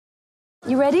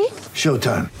You ready?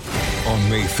 Showtime. On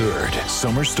May 3rd,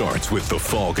 summer starts with The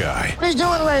Fall Guy. Let's do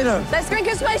it later. Let's drink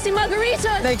a spicy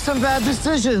margarita. Make some bad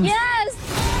decisions.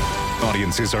 Yes!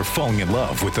 Audiences are falling in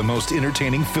love with the most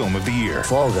entertaining film of the year.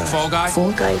 Fall Guy. Fall Guy?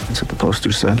 Fall Guy. That's what the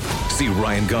poster said. See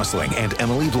Ryan Gosling and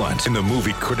Emily Blunt in the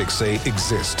movie critics say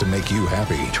exists to make you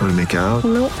happy. Trying to make it out?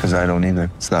 Nope. Because I don't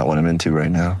either. It's not what I'm into right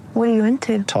now. What are you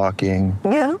into? Talking.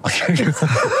 Yeah.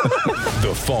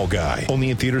 The Fall Guy.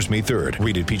 Only in theaters May 3rd.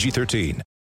 Rated PG-13.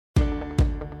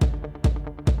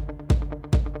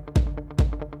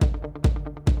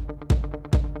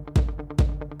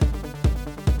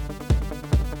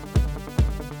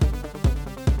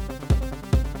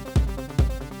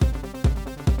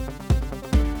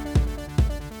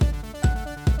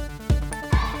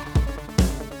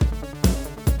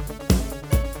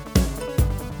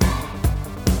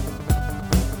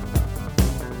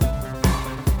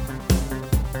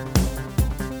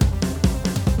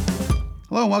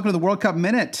 Hello and welcome to the World Cup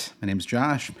Minute. My name's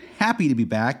Josh. Happy to be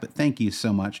back, but thank you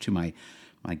so much to my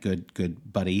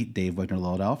good buddy, Dave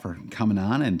Wigner-Lodell, for coming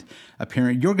on and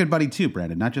appearing. Your good buddy too,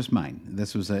 Brandon, not just mine.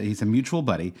 He's a mutual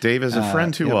buddy. Dave is a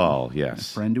friend to all,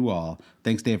 yes. A friend to all.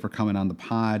 Thanks, Dave, for coming on the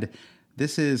pod.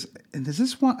 Is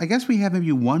this one? I guess we have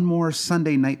maybe one more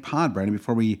Sunday night pod, Brandon,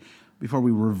 before we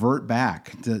revert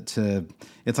back to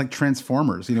it's like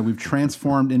Transformers. You know, we've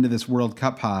transformed into this World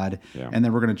Cup pod, and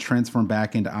then we're going to transform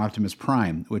back into Optimus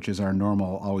Prime, which is our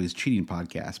normal, always cheating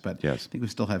podcast. But yes. I think we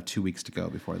still have 2 weeks to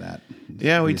go before that.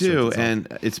 Yeah, we do, and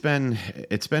it's been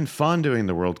fun doing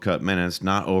the World Cup Minute. It's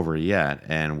not over yet,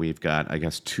 and we've got, I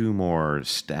guess, 2 more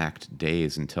stacked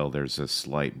days until there's a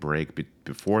slight break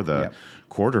before the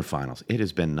quarterfinals. It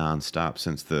has been nonstop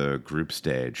since the group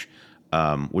stage.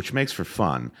 Which makes for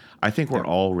fun. I think we're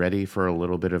all ready for a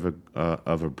little bit of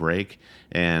a break,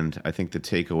 and I think the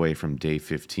takeaway from day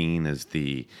 15 is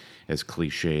as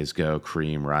cliches go,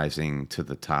 cream rising to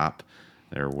the top.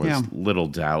 There was little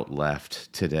doubt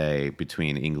left today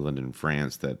between England and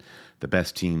France that the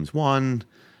best teams won.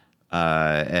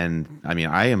 And I mean,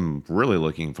 I am really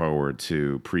looking forward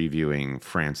to previewing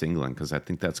France-England because I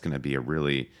think that's going to be a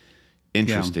really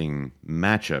interesting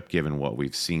matchup given what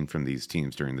we've seen from these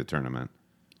teams during the tournament.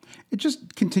 It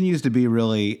just continues to be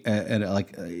really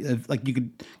like you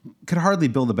could hardly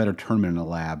build a better tournament in a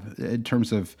lab in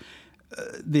terms of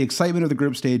the excitement of the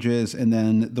group stages, and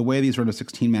then the way these round of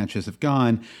 16 matches have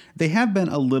gone. They have been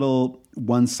a little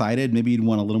one-sided. Maybe you'd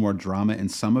want a little more drama in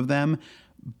some of them,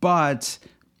 but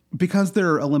because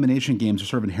their elimination games are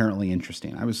sort of inherently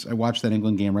interesting. I watched that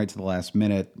England game right to the last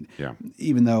minute,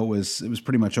 even though it was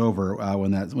pretty much over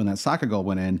when that Saka goal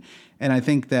went in. And I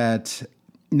think that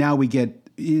now we get,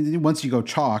 once you go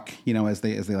chalk, you know, as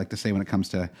they like to say when it comes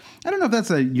to, I don't know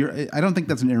if I don't think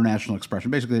that's an international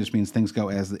expression. Basically, it just means things go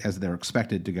as they're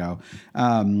expected to go.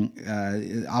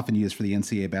 Often used for the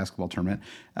NCAA basketball tournament.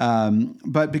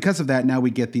 But because of that, now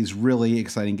we get these really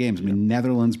exciting games. I mean,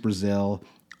 Netherlands, Brazil,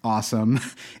 awesome.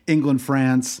 England,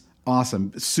 France,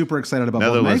 awesome. Super excited about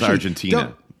Netherlands,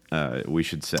 Argentina. We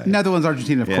should say Netherlands,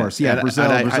 Argentina, of course. Yeah, and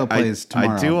Brazil plays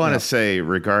tomorrow. I do want to say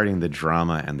regarding the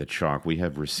drama and the chalk, we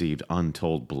have received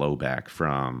untold blowback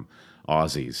from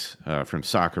Aussies, from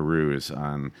Socceroos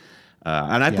on.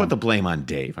 And I put the blame on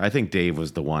Dave. I think Dave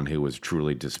was the one who was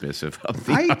truly dismissive of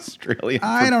the Australian.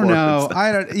 I don't know.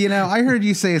 I heard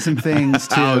you say some things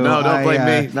too. No, don't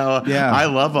blame me. No, I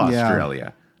love Australia.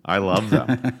 Yeah. I love them.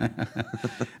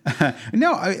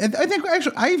 No, I think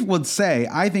actually I would say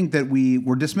I think that we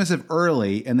were dismissive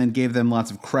early and then gave them lots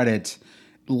of credit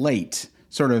late,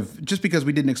 sort of just because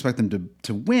we didn't expect them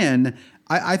to win.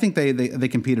 I think they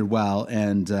competed well,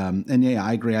 and yeah,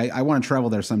 I agree. I want to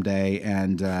travel there someday,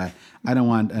 and I don't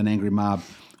want an angry mob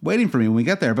waiting for me when we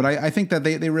get there. But I think that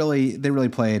they really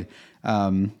played.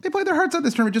 They played their hearts out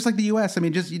this tournament, just like the U.S. I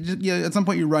mean, just at some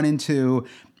point you run into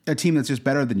a team that's just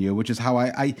better than you, which is how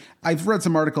I've read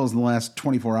some articles in the last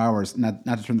 24 hours, not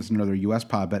to turn this into another U.S.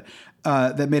 pod, but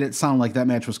that made it sound like that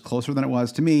match was closer than it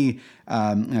was. To me,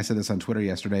 and I said this on Twitter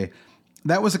yesterday,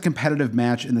 that was a competitive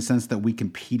match in the sense that we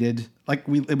competed. Like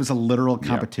it was a literal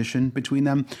competition between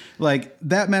them. Like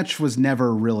that match was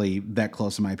never really that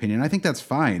close, in my opinion. I think that's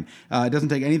fine. It doesn't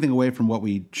take anything away from what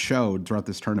we showed throughout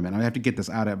this tournament. I have to get this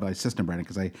out of my system, Brandon,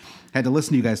 because I had to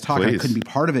listen to you guys talk. Please. I couldn't be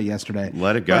part of it yesterday.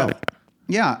 Let it go. But,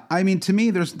 yeah, I mean, to me,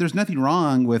 there's nothing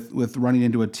wrong with running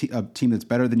into a team that's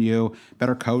better than you,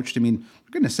 better coached. I mean,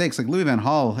 for goodness sakes, like Louis van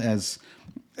Gaal has,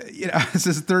 it's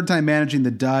his third time managing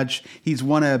the Dutch. He's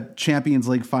won a Champions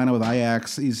League final with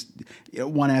Ajax. He's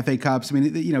won FA Cups. I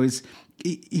mean,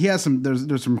 he has some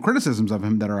there's some criticisms of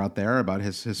him that are out there about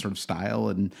his sort of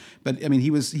style, but I mean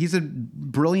he's a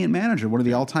brilliant manager, one of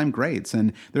the all-time greats,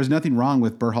 and there's nothing wrong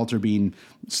with Berhalter being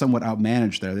somewhat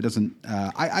outmanaged there. That doesn't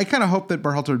I kind of hope that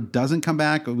Berhalter doesn't come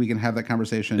back. We can have that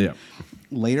conversation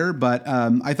later, but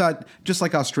I thought just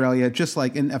like Australia, just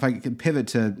like, and if I could pivot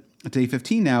to day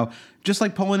 15 now, just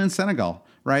like Poland and Senegal,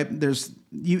 right?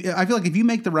 I feel like if you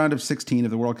make the round of 16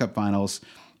 of the World Cup finals,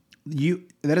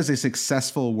 that is a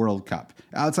successful World Cup.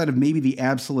 Outside of maybe the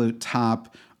absolute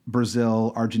top,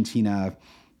 Brazil, Argentina,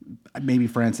 maybe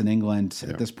France and England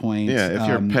at this point. Yeah, if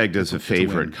you're pegged as a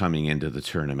favorite coming into the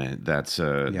tournament, that's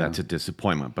a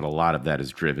disappointment. But a lot of that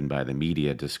is driven by the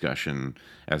media discussion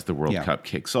as the World Cup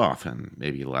kicks off, and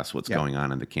maybe less what's going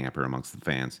on in the camp or amongst the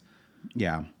fans.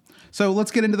 Yeah. So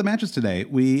let's get into the matches today.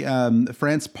 We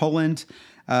France, Poland.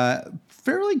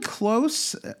 Fairly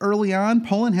close early on.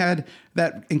 Poland had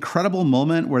that incredible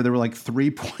moment where there were like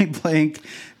 3 point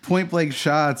blank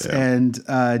shots, and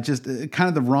just kind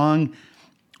of the wrong.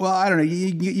 Well, I don't know.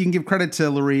 You can give credit to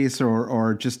Lloris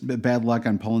or just bad luck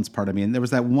on Poland's part. I mean, there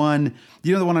was that one.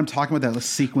 You know the one I'm talking about, that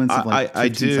sequence of like 15 I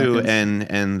do, seconds?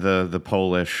 and the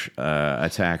Polish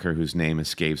attacker whose name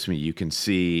escapes me. You can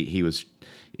see he was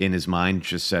in his mind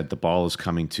just said, "The ball is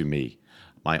coming to me.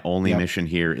 My only mission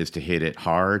here is to hit it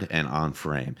hard and on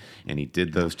frame." And he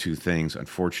did those two things.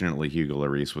 Unfortunately, Hugo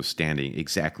Lloris was standing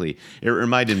exactly. It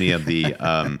reminded me of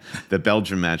the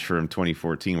Belgium match from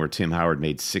 2014 where Tim Howard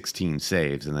made 16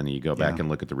 saves. And then you go back and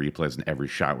look at the replays and every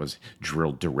shot was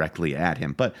drilled directly at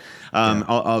him. But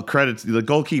I'll credit the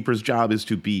goalkeeper's job is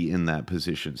to be in that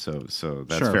position. So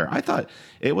that's fair. I thought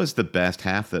it was the best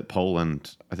half that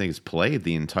Poland, I think, has played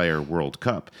the entire World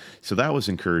Cup. So that was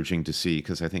encouraging to see,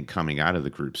 because I think coming out of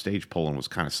the group stage, Poland was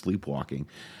kind of sleepwalking.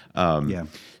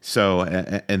 So,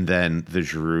 and then the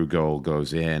Giroud goal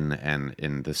goes in, and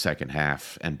in the second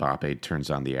half, Mbappe turns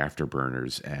on the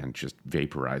afterburners and just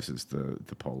vaporizes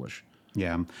the Polish.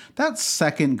 Yeah. That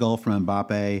second goal from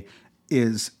Mbappe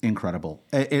is incredible.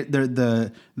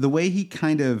 The way he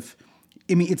kind of,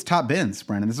 I mean, it's top bins,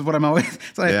 Brandon. This is what I'm always.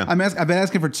 I've been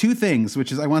asking for two things,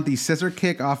 which is I want the scissor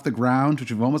kick off the ground,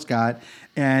 which we've almost got,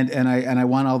 and I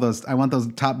want all those. I want those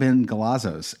top bin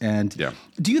golazzos. And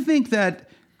do you think that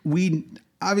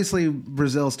obviously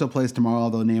Brazil still plays tomorrow,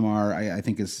 although Neymar I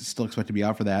think is still expected to be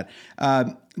out for that.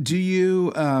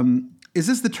 Is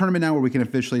this the tournament now where we can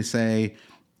officially say,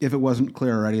 if it wasn't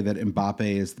clear already, that Mbappe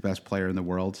is the best player in the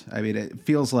world? I mean, it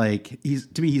feels like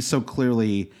he's so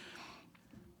clearly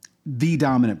the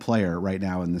dominant player right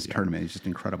now in this tournament. He's just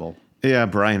incredible. Yeah,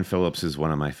 Brian Phillips is one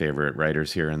of my favorite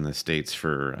writers here in the States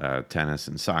for tennis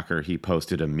and soccer. He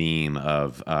posted a meme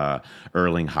of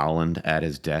Erling Haaland at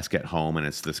his desk at home, and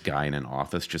it's this guy in an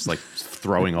office just like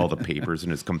throwing all the papers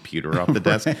in his computer off the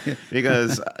desk.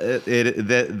 Because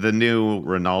the new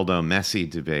Ronaldo-Messi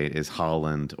debate is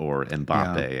Haaland or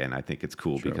Mbappe, and I think it's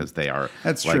cool because they are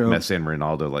Messi and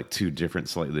Ronaldo, like two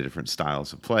slightly different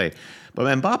styles of play. But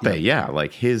Mbappe,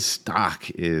 like his stock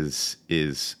is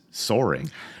soaring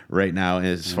right now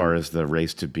as far as the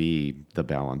race to be the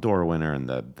Ballon d'Or winner and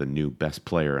the new best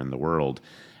player in the world.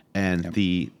 And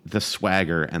the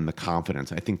swagger and the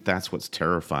confidence, I think that's what's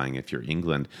terrifying if you're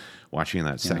England watching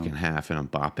that second half. And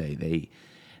Mbappe,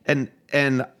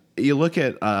 and you look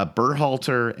at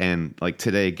Berhalter and like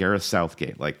today Gareth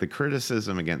Southgate. Like the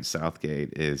criticism against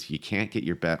Southgate is you can't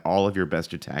get all of your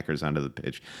best attackers onto the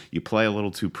pitch. You play a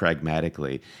little too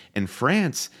pragmatically. In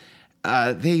France,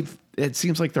 it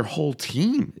seems like their whole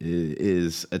team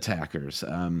is attackers.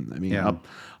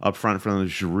 Up front from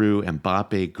Giroud,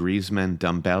 Mbappe, Griezmann,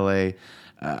 Dembele,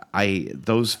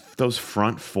 those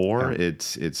front four,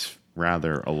 it's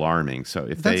rather alarming. So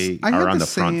if they are on the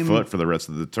front foot for the rest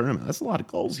of the tournament, that's a lot of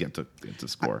goals you have to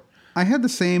score. I had the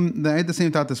same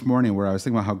thought this morning, where I was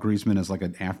thinking about how Griezmann is like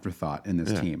an afterthought in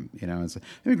this team. You know,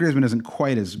 maybe Griezmann isn't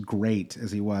quite as great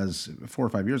as he was 4 or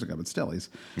 5 years ago, but still he's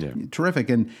terrific.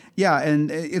 And I'm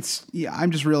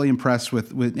just really impressed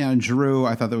with Giroud.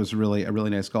 I thought that was a really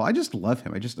nice goal. I just love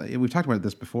him. We've talked about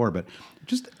this before, but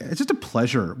it's just a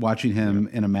pleasure watching him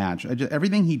in a match.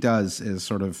 Everything he does is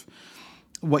sort of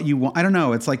what you want. I don't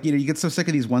know. It's like, you get so sick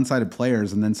of these one-sided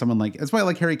players, and then someone like, that's why I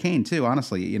like Harry Kane too,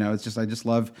 honestly. It's just, I just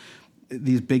love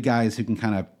these big guys who can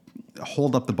kind of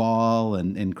hold up the ball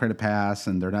and create a pass,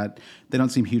 and they don't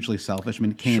seem hugely selfish. I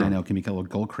mean, Kane, I know, can be a little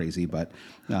goal crazy, but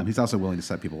he's also willing to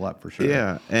set people up for sure.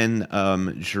 Yeah, and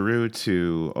Giroud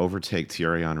to overtake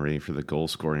Thierry Henry for the goal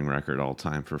scoring record all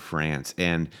time for France.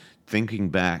 And thinking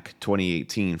back,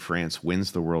 2018, France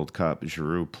wins the World Cup.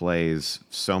 Giroud plays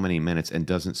so many minutes and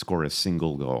doesn't score a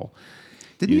single goal.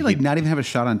 Didn't he not even have a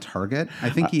shot on target? I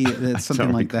think it's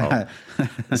something like that.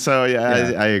 So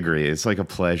I agree. It's like a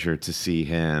pleasure to see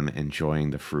him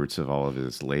enjoying the fruits of all of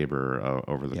his labor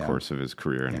over the course of his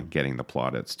career and getting the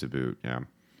plaudits to boot. Yeah.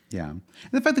 Yeah. And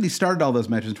the fact that he started all those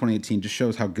matches in 2018 just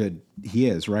shows how good he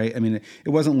is, right? I mean, it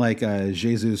wasn't like a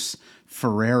Jesus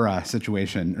Ferreira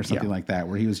situation or something like that,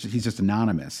 where he's just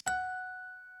anonymous.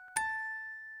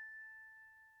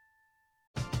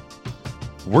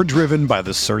 We're driven by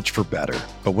the search for better.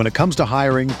 But when it comes to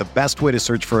hiring, the best way to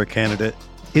search for a candidate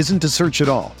isn't to search at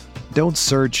all. Don't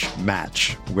search,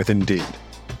 match with Indeed.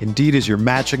 Indeed is your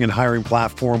matching and hiring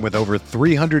platform with over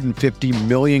 350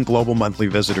 million global monthly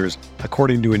visitors,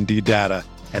 according to Indeed data,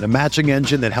 and a matching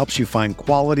engine that helps you find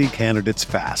quality candidates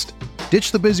fast.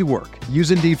 Ditch the busy work. Use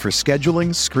Indeed for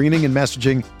scheduling, screening, and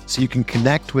messaging so you can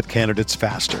connect with candidates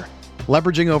faster.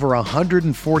 Leveraging over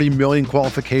 140 million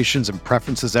qualifications and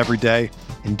preferences every day,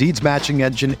 Indeed's matching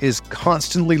engine is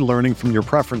constantly learning from your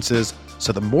preferences,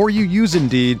 so the more you use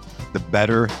Indeed, the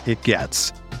better it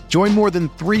gets. Join more than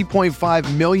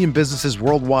 3.5 million businesses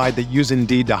worldwide that use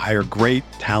Indeed to hire great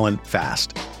talent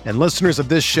fast. And listeners of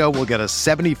this show will get a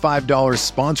 $75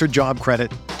 sponsored job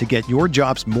credit to get your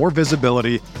jobs more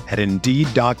visibility at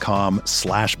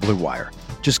Indeed.com/Blue Wire.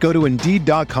 Just go to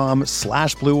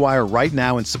Indeed.com/Blue Wire right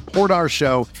now and support our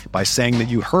show by saying that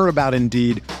you heard about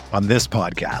Indeed on this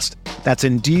podcast. That's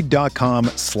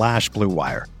Indeed.com/Blue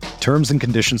Wire. Terms and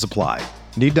conditions apply.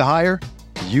 Need to hire?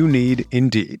 You need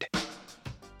Indeed.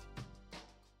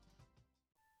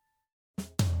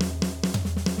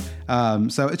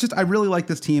 So it's just, I really like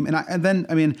this team. And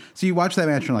then so you watch that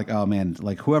match and you're like, oh man,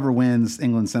 like whoever wins,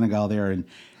 England, Senegal, they're in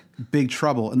big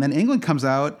trouble. And then England comes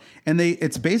out and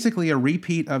it's basically a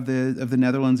repeat of the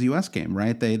Netherlands US game,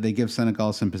 right? They give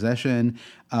Senegal some possession,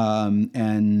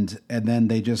 and then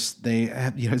they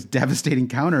have devastating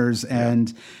counters,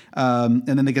 and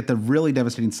then they get the really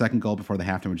devastating second goal before the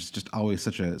halftime, which is just always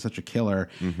such a killer.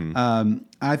 Mm-hmm.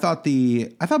 I thought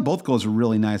both goals were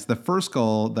really nice. The first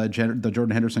goal, the Jordan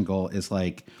Henderson goal, is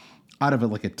like out of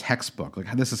a textbook.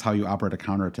 Like, this is how you operate a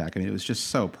counterattack. I mean, it was just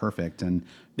so perfect and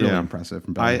really impressive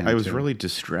from Bellingham. I was really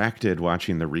distracted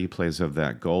watching the replays of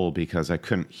that goal because I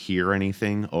couldn't hear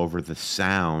anything over the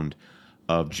sound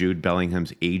of Jude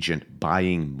Bellingham's agent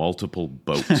buying multiple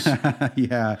boats.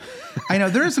 Yeah. I know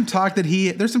there's some talk that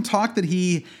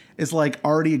he is like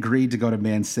already agreed to go to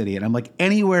Man City, and I'm like,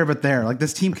 anywhere but there. Like,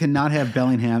 this team cannot have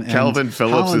Bellingham. And Calvin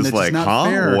Phillips Holland. is like, huh?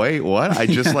 Fair. Wait, what? I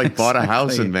just bought a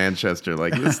house in Manchester.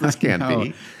 Like, this can't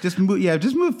be. Just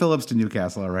move Phillips to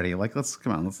Newcastle already. Like, let's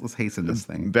hasten this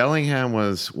thing. Bellingham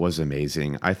was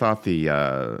amazing. I thought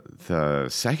the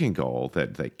second goal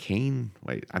that Kane,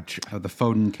 the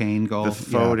Foden Kane goal. The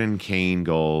Foden Kane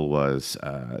goal was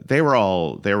they were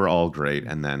all great,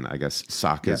 and then I guess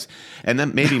Saka's, and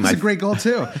then maybe it's a great goal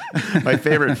too. My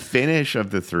favorite finish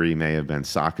of the three may have been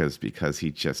Saka's, because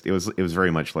it was very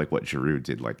much like what Giroud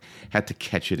did, like had to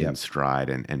catch it in stride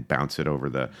and bounce it over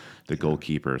the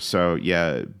goalkeeper. So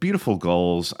yeah, beautiful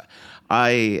goals.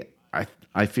 I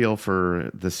feel for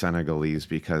the Senegalese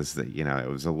because it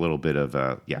was a little bit of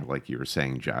like you were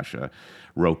saying, Josh, a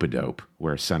rope-a-dope,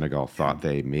 where Senegal thought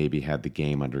they maybe had the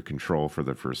game under control for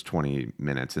the first 20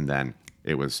 minutes, and then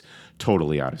it was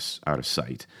totally out of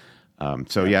sight.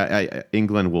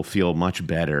 England will feel much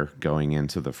better going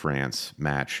into the France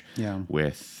match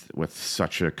with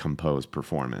such a composed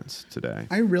performance today.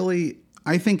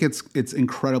 I think it's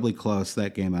incredibly close,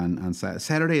 that game on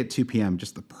Saturday at 2 p.m.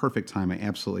 Just the perfect time. I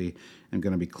absolutely am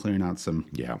going to be clearing up some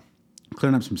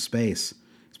space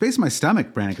in my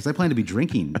stomach, Brandon, because I plan to be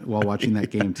drinking while watching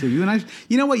that game too. You and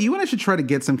I should try to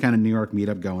get some kind of New York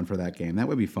meetup going for that game. That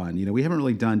would be fun. We haven't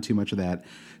really done too much of that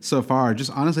so far. Just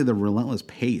honestly, the relentless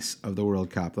pace of the World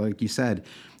Cup. Like you said,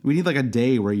 we need like a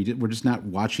day where we're just not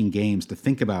watching games to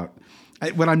think about.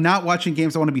 When I'm not watching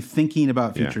games, I want to be thinking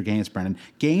about future games, Brandon.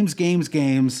 Games, teams,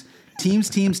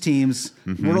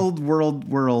 mm-hmm.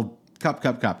 World.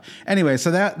 Cup. Anyway, so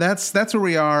that's where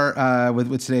we are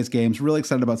with today's games. Really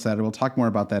excited about Saturday. We'll talk more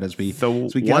about that as we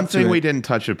get one thing we didn't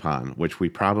touch upon, which we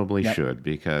probably should,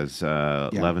 because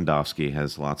Lewandowski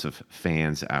has lots of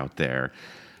fans out there.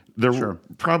 They're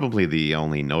probably the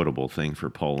only notable thing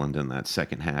for Poland in that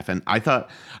second half. And I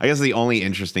guess the only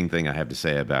interesting thing I have to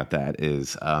say about that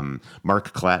is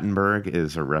Mark Clattenburg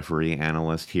is a referee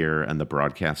analyst here and the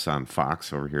broadcasts on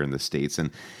Fox over here in the States. And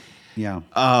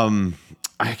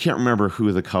I can't remember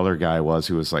who the color guy was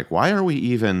who was like, why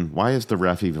is the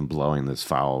ref even blowing this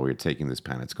foul? We're taking this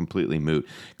pen. It's completely moot.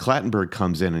 Clattenburg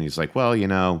comes in and he's like,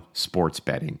 well, sports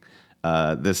betting.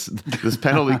 This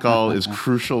penalty call is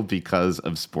crucial because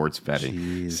of sports betting.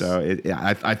 Jeez. So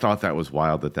I thought that was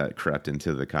wild that crept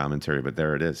into the commentary, but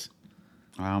there it is.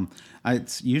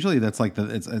 It's usually that's like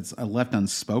it's left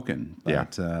unspoken.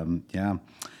 But, Yeah. yeah.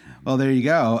 Well, there you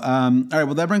go. All right.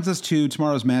 Well, that brings us to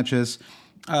tomorrow's matches.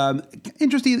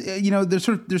 Interesting.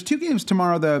 There's two games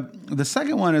tomorrow. The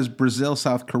second one is Brazil,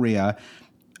 South Korea.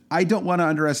 I don't want to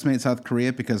underestimate South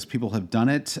Korea because people have done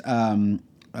it.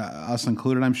 Us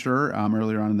included, I'm sure,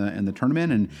 earlier on in the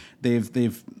tournament, and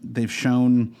they've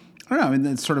shown. I don't know. I mean,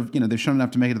 it's sort of they've shown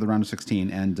enough to make it to the round of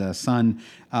 16, and Sun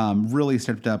really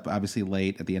stepped up, obviously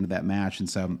late at the end of that match, and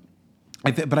so.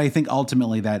 But I think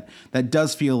ultimately that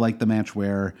does feel like the match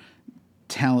where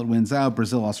talent wins out.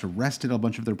 Brazil also rested a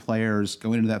bunch of their players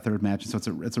going into that third match, and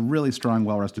so it's a really strong,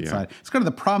 well-rested side. It's kind of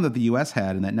the problem that the U.S.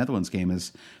 had in that Netherlands game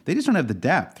is they just don't have the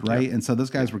depth, right? And so those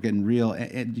guys were getting real,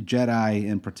 Jedi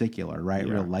in particular, right?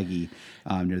 Real leggy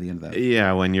near the end of that.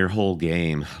 Yeah, when your whole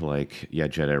game,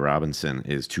 Jedi Robinson,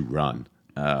 is to run.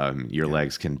 Your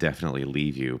legs can definitely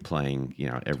leave you playing,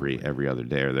 every other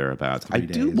day or thereabouts. I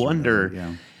do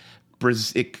wonder.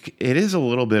 It is a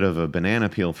little bit of a banana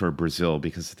peel for Brazil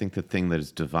because I think the thing that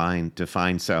has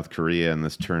defined South Korea in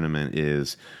this tournament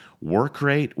is work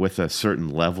rate with a certain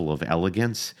level of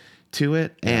elegance to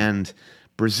it. Yeah. And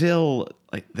Brazil,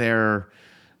 like their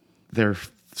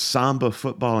samba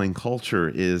footballing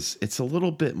culture it's a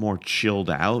little bit more chilled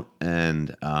out,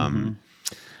 and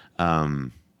I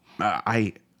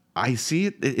see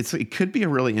it. It could be a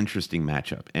really interesting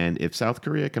matchup, and if South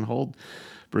Korea can hold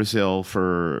Brazil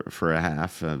for a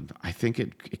half, I think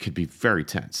it could be very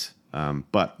tense.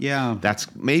 But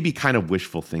that's maybe kind of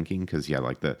wishful thinking because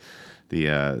the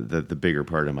bigger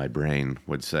part of my brain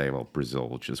would say, well, Brazil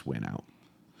will just win out.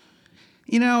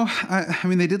 I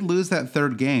mean, they did lose that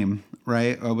third game,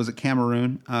 right? Was it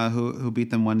Cameroon who beat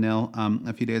them 1-0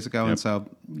 a few days ago? Yep. And so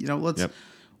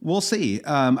we'll see.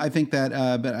 I think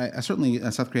that, but I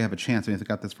certainly South Korea have a chance. I mean, if they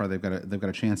got this far, they've got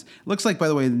a chance. It looks like, by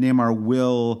the way,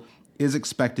 Neymar is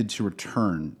expected to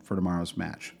return for tomorrow's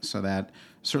match. So that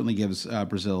certainly gives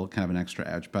Brazil kind of an extra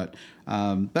edge. But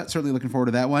certainly looking forward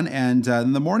to that one. And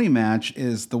the morning match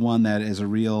is the one that is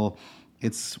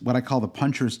it's what I call the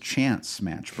puncher's chance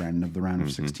match, Brandon, of the round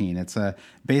of 16. It's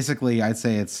basically, I'd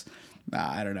say it's,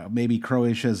 I don't know, maybe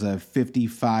Croatia's a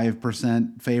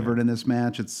 55% favorite in this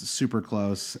match. It's super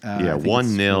close.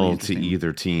 1-0 really to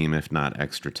either team, if not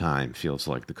extra time, feels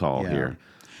like the call here.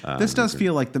 This does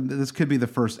feel like this could be the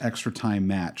first extra time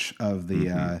match of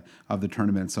the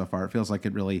tournament so far. It feels like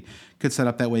it really could set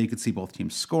up that way. You could see both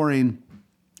teams scoring.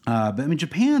 But I mean,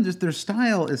 Japan, just their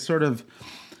style is sort of,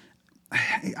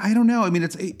 I don't know. I mean,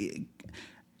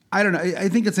 I don't know. I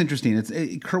think it's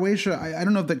interesting. Croatia. I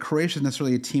don't know if that Croatia is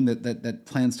necessarily a team that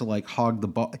plans to like hog the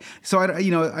ball. So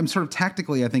I'm sort of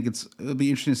tactically. I think it'll be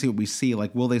interesting to see what we see.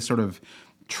 Like, will they sort of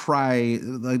try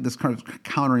like this kind of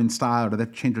countering style, or do they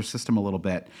change their system a little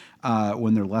bit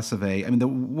when they're less of a? I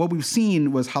mean, what we've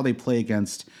seen was how they play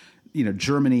against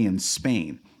Germany and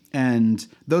Spain. And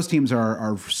those teams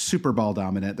are super ball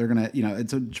dominant. They're gonna,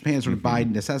 it's Japan's sort of by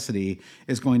necessity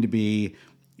is going to be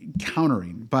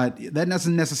countering, but that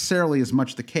isn't necessarily as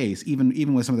much the case,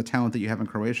 even with some of the talent that you have in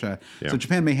Croatia. Yeah. So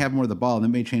Japan may have more of the ball, and that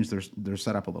may change their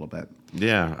setup a little bit.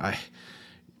 Yeah,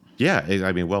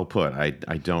 I mean, well put. I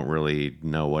don't really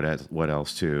know what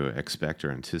else to expect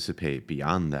or anticipate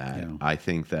beyond that. Yeah. I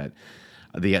think that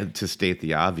to state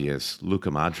the obvious, Luka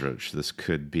Modric, this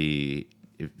could be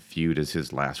viewed as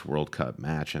his last World Cup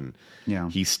match, and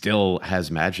he still has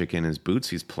magic in his boots.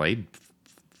 He's played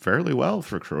fairly well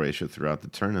for Croatia throughout the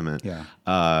tournament.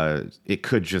 Yeah. It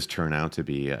could just turn out to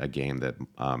be a game that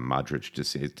Modric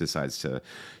decides to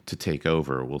take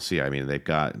over. We'll see. I mean, they've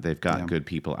got good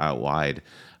people out wide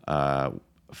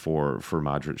for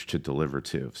Modric to deliver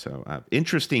to. So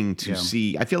interesting to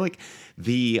see. I feel like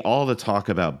all the talk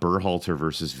about Berhalter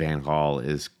versus Van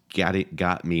Gaal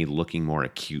got me looking more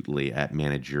acutely at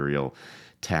managerial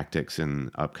tactics in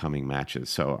upcoming matches.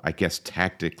 So I guess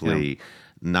tactically,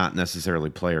 not necessarily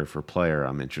player for player,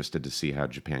 I'm interested to see how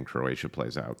Japan-Croatia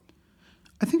plays out.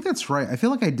 I think that's right. I feel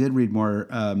like I did read more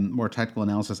tactical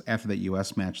analysis after that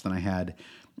U.S. match than I had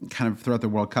kind of throughout the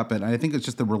World Cup. And I think it's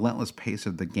just the relentless pace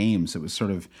of the games. It was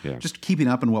sort of just keeping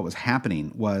up in what was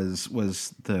happening was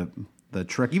the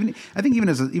trick. Even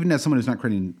as someone who's not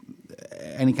creating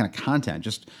any kind of content,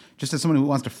 just as someone who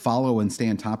wants to follow and stay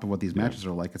on top of what these matches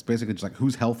are like, it's basically just like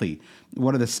who's healthy,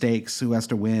 what are the stakes, who has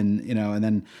to win, and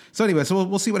then so anyway, so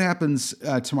we'll see what happens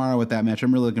tomorrow with that match.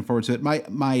 I'm really looking forward to it.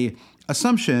 My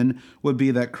assumption would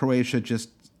be that Croatia just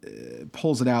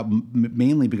pulls it out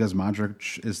mainly because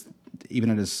Modric is even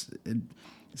at his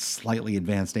slightly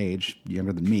advanced age,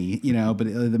 younger than me, but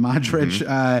the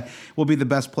Modric will be the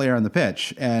best player on the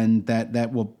pitch, and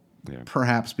that will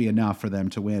perhaps be enough for them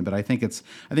to win. But I think it's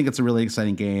a really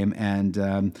exciting game, and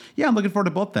I'm looking forward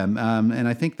to both of them. And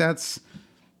I think that's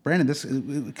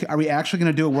Brandon. Are we actually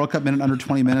going to do a World Cup minute under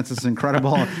 20 minutes? This is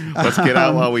incredible. Let's get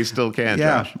out while we still can,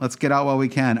 Josh. Let's get out while we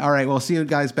can. All right, we'll see you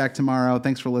guys back tomorrow.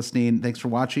 Thanks for listening. Thanks for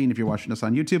watching if you're watching us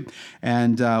on YouTube.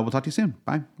 And we'll talk to you soon.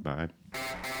 Bye. Bye.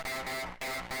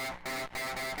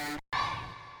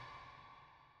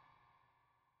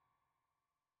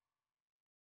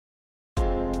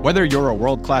 Whether you're a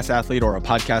world-class athlete or a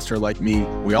podcaster like me,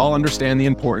 we all understand the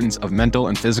importance of mental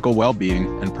and physical well-being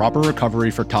and proper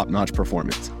recovery for top-notch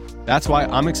performance. That's why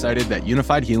I'm excited that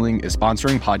Unified Healing is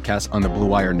sponsoring podcasts on the Blue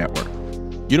Wire Network.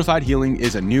 Unified Healing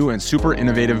is a new and super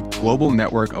innovative global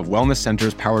network of wellness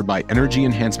centers powered by Energy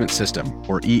Enhancement System,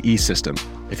 or EE System.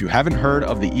 If you haven't heard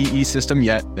of the EE System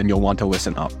yet, then you'll want to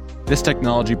listen up. This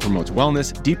technology promotes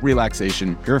wellness, deep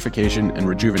relaxation, purification, and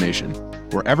rejuvenation.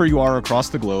 Wherever you are across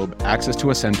the globe, access to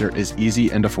a center is easy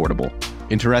and affordable.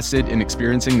 Interested in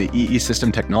experiencing the EE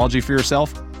System technology for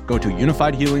yourself? Go to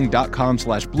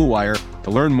unifiedhealing.com/bluewire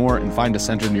to learn more and find a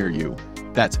center near you.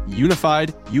 That's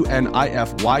unified,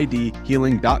 UNIFYD,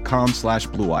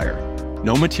 healing.com/bluewire.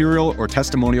 No material or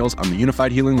testimonials on the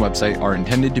Unified Healing website are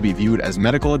intended to be viewed as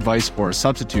medical advice or a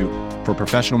substitute for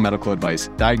professional medical advice,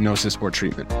 diagnosis, or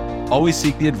treatment. Always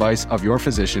seek the advice of your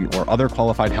physician or other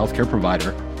qualified healthcare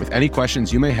provider with any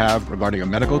questions you may have regarding a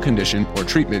medical condition or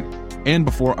treatment and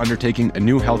before undertaking a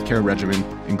new healthcare regimen,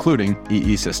 including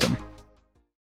EE System.